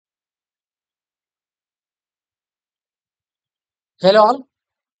Hello all,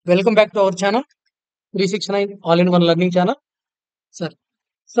 welcome back to our channel 369 all-in-one learning channel.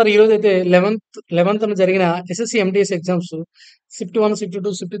 Sir ఈరోజు అయితే 11th జరిగిన sscmts exams shift 1 shift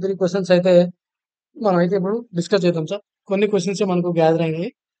 2 shift 3 questions అయితే మనం అయితే ఇప్పుడు డిస్కస్ చేద్దాం సార్. కొన్ని క్వశ్చన్స్ మనకు గ్యాదర్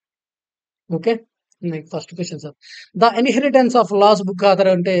అయినాయి. Okay, first question sir, the inheritance of loss book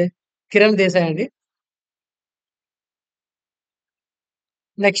author అంటే కిరణ్ దేశాయ్ అండి.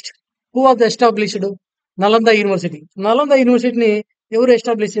 Next, who was established Nalanda యూనివర్సిటీని ఎవరు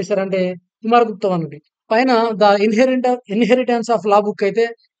ఎస్టాబ్లిష్ చేశారంటే కుమార్ గుప్తా అండి. పైన the inheritance of law book అయితే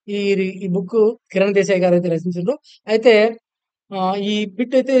ఈ బుక్ కిరణ్ దేశాయ్ గారు అయితే రచించారు. అయితే ఈ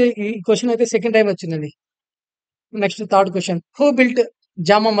బిట్ అయితే ఈ క్వశ్చన్ అయితే సెకండ్ టైం వచ్చిందండి. Next third question, who built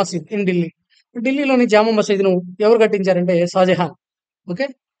జామా మసీద్ ఇన్ ఢిల్లీలోని జామా మసీద్ను ఎవరు కట్టించారంటే Shahjahan. Okay,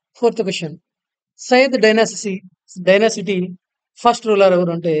 fourth question, Syed dynasty first ruler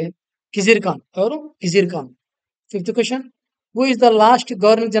ఎవరు అంటే కిజిర్ ఖాన్. ఎవరు? కిజిర్ Khan. Fifth question, who is the last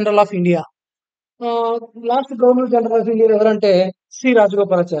governor general of India? Last governor general of India ఎవరంటే శ్రీ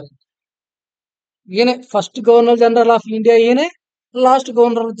రాజగోపాలాచారి. ఈయనే first governor general of India, ఈయనే last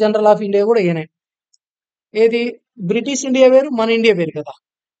governor general of India కూడా ఈయనే. ఏది British India వేరు, మన ఇండియా వేరు కదా.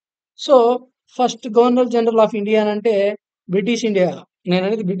 So first governor general of India అంటే బ్రిటిష్ ఇండియా, నేను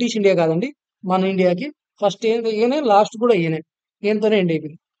అనేది బ్రిటిష్ ఇండియా కాదండి, మన ఇండియాకి ఫస్ట్ ఈయనే, లాస్ట్ కూడా ఈయనే, ఈయనతోనే ఎండ్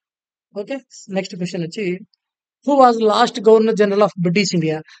అయిపోయింది. ఓకే, నెక్స్ట్ క్వశ్చన్ వచ్చి, who was last governor general of British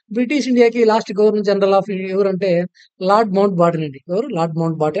India? British ఇండియాకి లాస్ట్ గవర్నర్ జనరల్ ఆఫ్ ఎవరంటే లార్డ్ మౌంట్ బాటన్ అండి. ఎవరు? Lord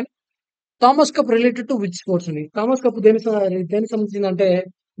mount బాటన్. Thomas cup related to which sports అండి? థామస్ కప్ దేనికి సంబంధించింది అంటే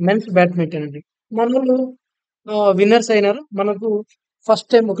మెన్స్ బ్యాడ్మింటన్ అండి. మన వాళ్ళు విన్నర్స్ అయినారు. మనకు ఫస్ట్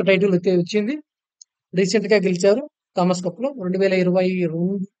టైం ఒక టైటిల్ అయితే వచ్చింది, రీసెంట్ గా గెలిచారు థామస్ కప్ లో 2022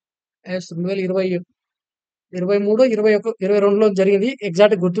 2023 22లో జరిగింది.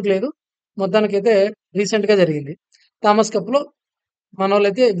 ఎగ్జాక్ట్ గుర్తుకు లేదు, మొత్తానికి అయితే రీసెంట్ గా జరిగింది. థామస్ కప్ లో మన వాళ్ళు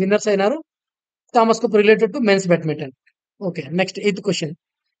అయితే విన్నర్స్ అయినారు. Thomas cup related to men's badminton. Okay, next eighth question,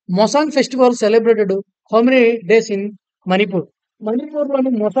 మొసాంగ్ festival celebrated how many days in Manipur?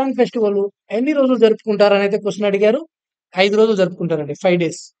 మణిపూర్లోని మొసాంగ్ festival ఎన్ని రోజులు జరుపుకుంటారు అని అయితే క్వశ్చన్ అడిగారు. 5 రోజులు జరుపుకుంటారండి, 5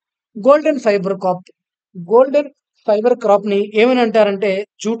 days. గోల్డెన్ ఫైబర్ క్రాప్ ని ఏమని అంటారంటే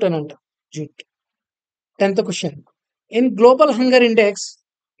జూట్ అని అంటారు, jute. 10th question, in global hunger index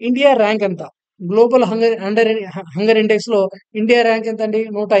India rank ఎంత? గ్లోబల్ హంగర్ ఇండెక్స్ లో ఇండియా ర్యాంక్ ఎంత అండి?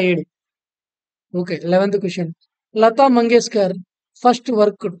 107. Okay, 11th question, Lata Mangeshkar first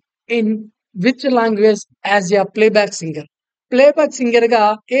work in which language as a playback singer? Playback singer గా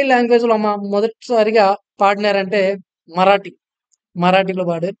ఏ లాంగ్వేజ్ లో మొదటిసారిగా పాడినారంటే మరాఠీలో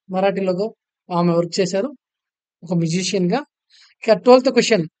ఆమె వర్క్ చేశారు ఒక మ్యూజిషియన్ గా. ఇక 12th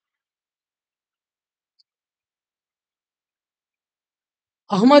question,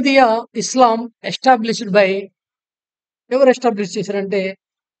 Ahmadiya Islam established by ఎవరు ఎస్టాబ్లిష్ చేశారంటే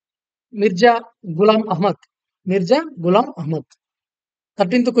Mirza Ghulam Ahmed.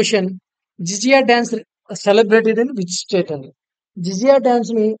 13th question, jizya dance celebrated in which state అండి? జిజియా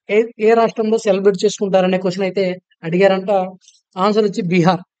డాన్స్ ని ఏ రాష్ట్రంలో సెలబ్రేట్ చేసుకుంటారనే క్వశ్చన్ అయితే అడిగారంట. ఆన్సర్ వచ్చి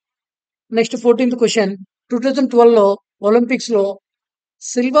బీహార్. నెక్స్ట్ 14th క్వశ్చన్, 2012 లో ఒలింపిక్స్ లో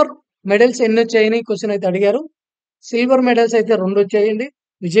సిల్వర్ మెడల్స్ ఎన్ని వచ్చాయని క్వశ్చన్ అయితే అడిగారు. సిల్వర్ మెడల్స్ అయితే 2 వచ్చాయండి.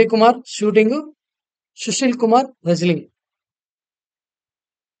 Vijay Kumar shooting, Sushil Kumar wrestling.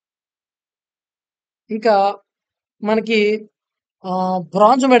 ఇంకా మనకి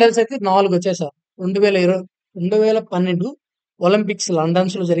బ్రాంజ్ మెడల్స్ అయితే 4 వచ్చాయి సార్. 2012 ఒలింపిక్స్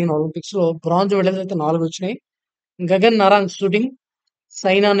లండన్స్ లో జరిగిన ఒలింపిక్స్ లో బ్రాంజ్ మెడల్స్ అయితే 4 వచ్చినాయి. Gagan నారాంగ్ shooting,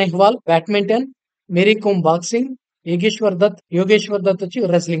 Saina Nehwal badminton, Mary come boxing, Yogeshwar Dutt వచ్చి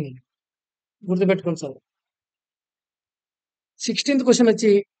రెస్లింగ్. గుర్తుపెట్టుకోండి సార్. 16th క్వశ్చన్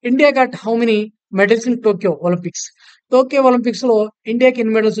వచ్చి, India gut how many medals in Tokyo Olympics లో ఇండియాకి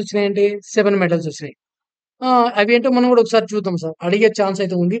ఎన్ని మెడల్స్ వచ్చినాయంటే 7 మెడల్స్ వచ్చినాయి. అవి ఏంటో మనం కూడా ఒకసారి చూద్దాం సార్, అడిగే ఛాన్స్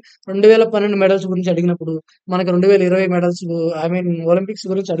అయితే ఉంది. 2012 మెడల్స్ గురించి అడిగినప్పుడు మనకి 2020 మెడల్స్ ఒలింపిక్స్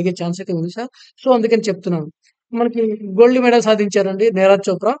గురించి అడిగే ఛాన్స్ అయితే ఉంది సార్. సో అందుకని చెప్తున్నాను. మనకి గోల్డ్ మెడల్ సాధించారండి నీరజ్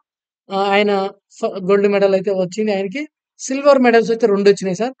చోప్రా, ఆయన గోల్డ్ మెడల్ అయితే వచ్చింది ఆయనకి. సిల్వర్ మెడల్స్ అయితే 2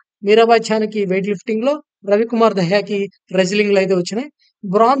 వచ్చినాయి సార్. మీరాబాయ్ చానుకి వెయిట్ లిఫ్టింగ్ లో, రవికుమార్ దహ్యాకి రెజ్లింగ్ లో అయితే వచ్చినాయి.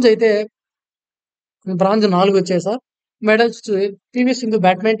 బ్రాంజ్ 4 వచ్చాయి sir. Medals PV Sindhu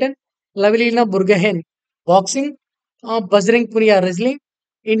badminton, Lovlina బుర్గహెన్ boxing, Bajrang Punia wrestling,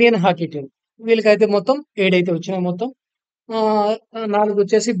 Indian hockey team. వీళ్ళకైతే మొత్తం 7 అయితే వచ్చినాయి. మొత్తం 4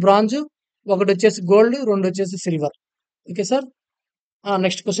 వచ్చేసి బ్రాంజ్, 1 వచ్చేసి గోల్డ్, 2 వచ్చేసి silver. Okay sir,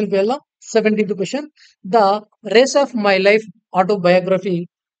 next question కి వెళ్దాం. 17th question, the race of my life autobiography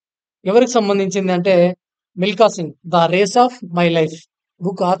ఎవరికి సంబంధించింది అంటే Milkha Singh. The race of my life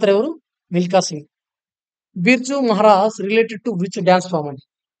book author ఎవరు? Milkha Singh. Birju Maharaj related to which dance form అండి?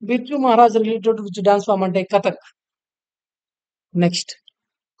 Birju Maharaj related to which dance form అంటే Kathak. Next,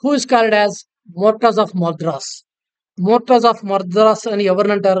 who is called as మోర్టాజ్ of Madras? మోర్టాజ్ of Madras అని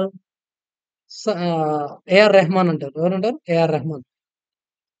ఎవరిని అంటారు? AR Rahman అంటారు. ఎవరంటారు? AR Rahman.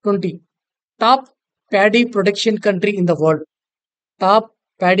 20, top paddy production country in the world. Top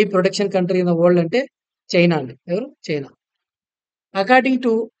paddy production country in the world అంటే China అండి. ఎవరు? China. According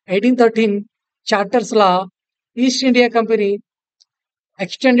to 1813 charters law, east India company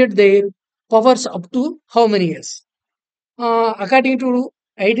extended their powers up to how many years? According to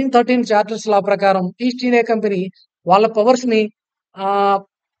 1813 charters లా ప్రకారం east India company వాళ్ళ powers ని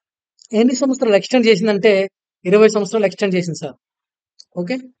ఎన్ని సంవత్సరాలు extend చేసిందంటే 20 సంవత్సరాలు ఎక్స్టెండ్ చేసింది sir.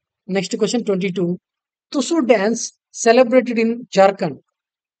 Okay. Next question 22, Tusu dance celebrated in Jharkhand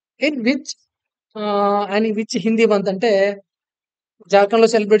in which and which Hindi month అంటే జార్ఖండ్ లో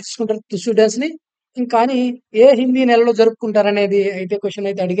సెలబ్రేట్ చేసుకుంటారు తుసు డ్యాన్స్ ని. కానీ ఏ హిందీ నెలలో జరుపుకుంటారనేది అయితే క్వశ్చన్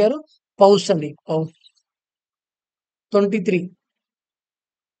అయితే అడిగారు. పౌష్ అండి. Pausch. 23,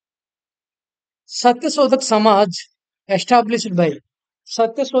 Satyashodhak Samaj established by.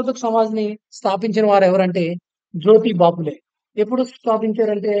 Satyashodhak Samaj ని స్థాపించిన వారు ఎవరంటే జ్యోతి బాపులే. ఎప్పుడు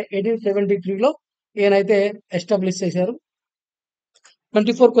స్థాపించారంటే 1873లో ఈయనైతే ఎస్టాబ్లిష్ చేశారు.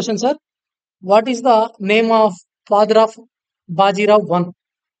 24 question sir, what is the name of father of Bajirao one?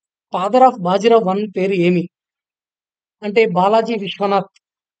 Father of Bajirao one పేరు ఏమి అంటే బాలాజీ విశ్వనాథ్.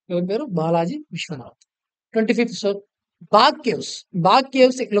 ఎవరి పేరు? Balaji Vishwanath. 25 sir, bag caves. Bag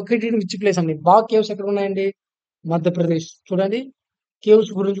caves located which place అండి? బాగ్ కేవ్స్ ఎక్కడ ఉన్నాయండి? మధ్యప్రదేశ్. చూడండి,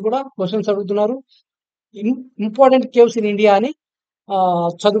 కేవ్స్ గురించి కూడా క్వశ్చన్స్ అడుగుతున్నారు. ఇంపార్టెంట్ కేవ్స్ ఇన్ ఇండియా అని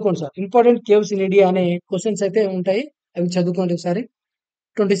చదువుకోండి sir. Important caves in India అనే క్వశ్చన్స్ అయితే ఉంటాయి, అవి చదువుకోండి ఒకసారి.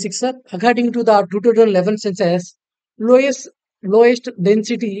 26 sir, according to the 2011 census, lowest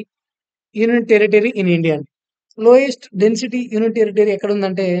density union territory in India. Lowest density union territory ఎక్కడ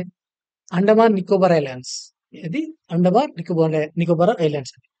ఉందంటే అండమాన్ నికోబార్ ఐలాండ్స్. ఇది అండమాన్ నికోబార్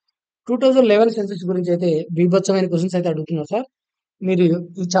ఐలాండ్స్. 2011 సెన్సస్ గురించి అయితే బీభత్సమైన క్వశ్చన్స్ అయితే అడుగుతున్నారు సార్. మీరు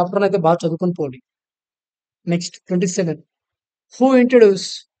ఈ చాప్టర్ అయితే బాగా చదువుకొని పోండి. Next 27, who introduce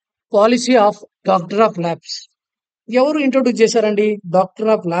policy of doctor of labs? ఎవరు ఇంట్రొడ్యూస్ చేశారండి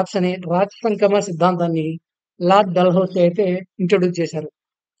డాక్టర్ ఆఫ్ ల్యాబ్స్ అనే రాజసంక్రమణ సిద్ధాంతాన్ని? లార్డ్ డల్హౌసీ అయితే ఇంట్రొడ్యూస్ చేశారు.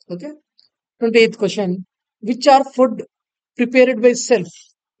 Okay. 28th question, which are food prepared by self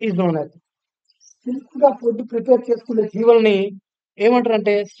is known as? Food prepare చేసుకునే జీవుల్ని ఏమంటారు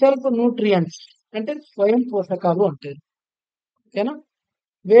అంటే సెల్ఫ్ న్యూట్రియంట్స్, అంటే స్వయం పోషకాలు అంటారు. ఓకేనా?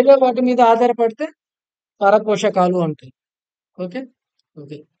 వేరే వాటి మీద ఆధారపడితే పరపోషకాలు అంటారు. ఓకే.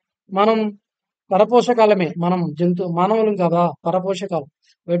 ఓకే. మనం పరపోషకాలమే, మనం మానవులం కదా, పరపోషకాలు.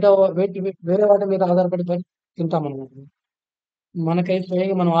 వేరే వాటి మీద ఆధారపడి తింటాం అన్నమాట. మనకై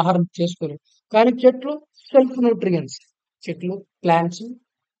స్వయంగా మనం ఆహారం చేసుకోలేం. కానీ చెట్లు సెల్ఫ్ న్యూట్రియంట్స్, చెట్లు ప్లాంట్స్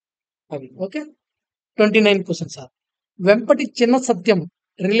అవి. ఓకే. 29 క్వశ్చన్ సార్, వెంపటి చిన్న సత్యం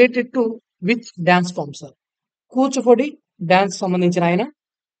related to which dance form sir? Kuchipudi dance సంబంధించిన ఆయన.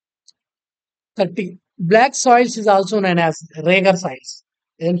 30, black soils is also known as రేగర్ soils.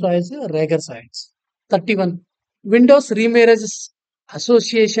 ఏం soils? రేగర్ soils. 31, Windows remarriages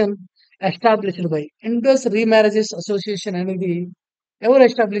association established by. Windows remarriages association అనేది ఎవరు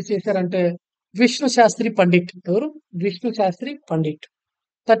ఎస్టాబ్లిష్ చేశారంటే విష్ణు శాస్త్రి పండిట్. ఎవరు? విష్ణు శాస్త్రి పండిట్.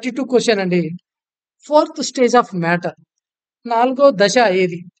 32 క్వశ్చన్ అండి, ఫోర్త్ స్టేజ్ ఆఫ్ మ్యాటర్, 4వ దశ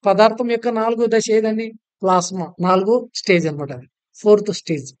ఏది? పదార్థం యొక్క 4వ దశ ఏదండి? ప్లాస్మా. 4వ స్టేజ్ అనమాట, ఫోర్త్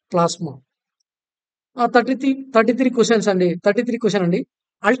స్టేజ్ ప్లాస్మా. 33 క్వశ్చన్స్ అండి. 33 క్వశ్చన్ అండి,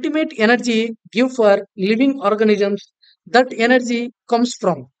 ultimate energy give for living organisms, that energy comes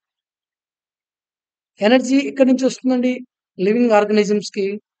from. Energy ఎక్కడి నుంచి వస్తుందండి లివింగ్ ఆర్గానిజమ్స్ కి?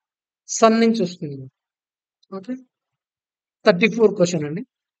 సన్ నుంచి వస్తుంది. ఓకే. 34 క్వశ్చన్ అండి,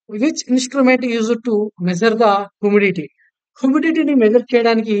 which instrument use to measure the humidity? హ్యూమిడిటీని measure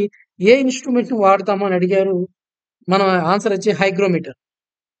చేయడానికి ఏ ఇన్స్ట్రుమెంట్ వాడతామో అని అడిగారు. మన ఆన్సర్ వచ్చి హైగ్రోమీటర్.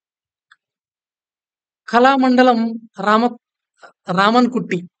 కళామండలం రామన్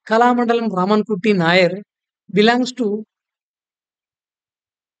కుట్టి. కళామండలం రామన్ కుట్టి Nair belongs to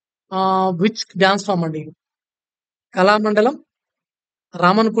which dance form అండి? కళామండలం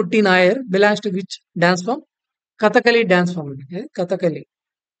రామన్ కుట్టి Nair belongs to which dance form? Kathakali dance form అండి, Kathakali.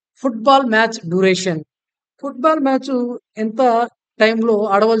 Football match duration. Football match ఎంత టైంలో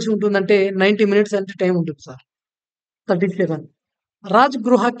ఆడవలసి ఉంటుందంటే 90 మినిట్స్ అంటే టైం ఉంటుంది sir. 37,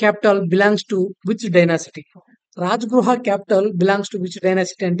 రాజ్గృహ capital belongs to which dynasty? రాజ్గృహ capital belongs to which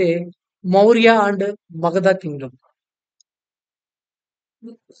dynasty అంటే Maurya and Magadha Kingdom.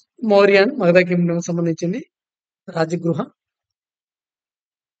 Maurya and Magadha Kingdom సంబంధించింది Rajagriha.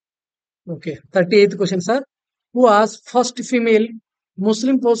 Okay. 38th question, sir. Who was first female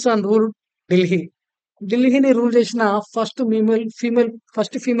Muslim person ruled Delhi? ఢిల్లీని rule చేసిన first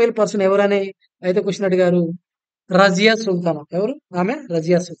female person ఎవరని అయితే question అడిగారు. రజియా సుల్తాన్. ఎవరు ఆమె?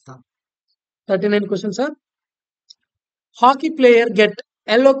 రజియా సుల్తాన్. 39 question sir. Hockey player get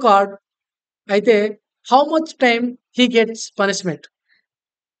yellow card అయితే how much time he gets punishment?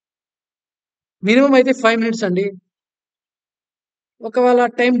 Minimum అయితే 5 minutes అండి. ఒకవేళ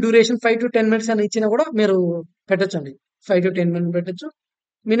టైం డ్యూరేషన్ 5 to 10 మినిట్స్ అని ఇచ్చినా కూడా మీరు పెట్టొచ్చండి. 5 to 10 మినిట్స్ పెట్టొచ్చు.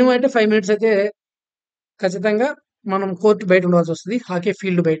 మినిమం అయితే 5 మినిట్స్ అయితే ఖచ్చితంగా మనం కోర్టు బయట ఉండాల్సి వస్తుంది. హాకీ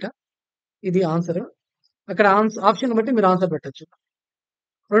ఫీల్డ్ బయట. ఇది ఆన్సర్. అక్కడ ఆప్షన్ బట్టి మీరు ఆన్సర్ పెట్టొచ్చు.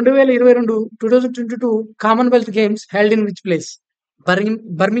 2022 2022 Commonwealth games held in which place?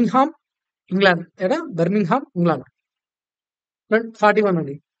 Birmingham England. ఎడా? Birmingham England. 41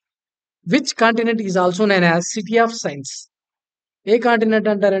 అండి. Which continent is also known as city of science? A continent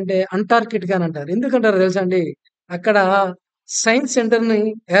అంటారంటే అంటార్కిటికా అని అంటారు. ఎందుకంటారు తెలుసా అండి? అక్కడ సైన్స్ సెంటర్ ని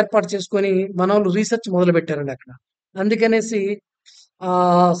ఏర్పాటు చేసుకొని మన వాళ్ళు రీసెర్చ్ మొదలు పెట్టారండి అక్కడ. అందుకనేసి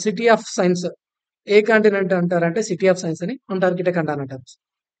city of science A continent అంటారంటే సిటీ ఆఫ్ సైన్స్ అని Antarctica అంటారంటారు.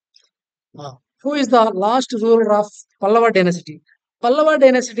 Who is the last ruler of Pallava డైనసిటీ? Pallava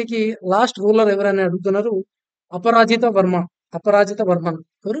డైనసిటీకి last ruler ఎవరని అడుగుతున్నారు. అపరాజిత వర్మ.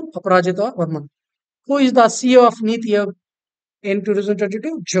 ఎవరు? అపరాజిత Varman. Who is the CEO of NITI in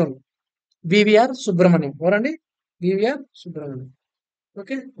 2022 June? VVR Subrahmanyam. ఎవరండి? VVR Subrahmanyam.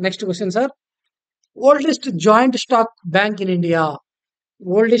 Okay. Next question sir. Oldest joint stock bank in India?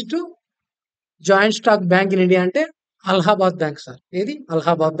 Oldest joint stock bank in India అంటే Allahabad bank sir. ఏది?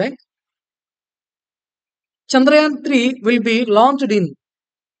 Allahabad bank. Chandrayaan 3 will be launched in.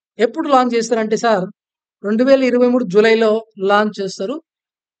 ఎప్పుడు launch చేస్తారంటే sir 2023 జూలైలో launch చేస్తారు.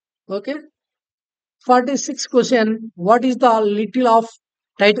 Okay. 46 question. What is the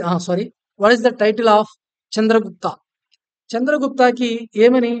title of Chandragupta? చంద్రగుప్తకి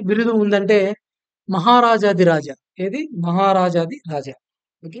ఏమని బిరుదు ఉందంటే మహారాజాది రాజా. ఏది? మహారాజాది రాజా.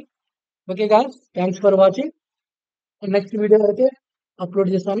 Okay. Okay guys, thanks for watching. Next video అయితే అప్లోడ్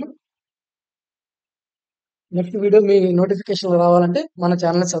చేస్తాను. నెక్స్ట్ వీడియో మీ నోటిఫికేషన్ రావాలంటే మన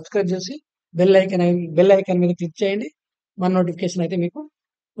ఛానల్ సబ్స్క్రైబ్ చేసి బెల్ ఐకాన్ మీద క్లిక్ చేయండి. మన నోటిఫికేషన్ అయితే మీకు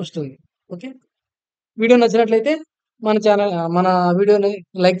వస్తుంది. ఓకే. వీడియో నచ్చినట్లయితే మన వీడియోని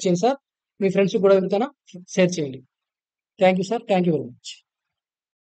లైక్ చేయండి సార్. మీ ఫ్రెండ్స్ కూడా వెళ్తానా షేర్ చేయండి. Thank you sir. Thank you very much.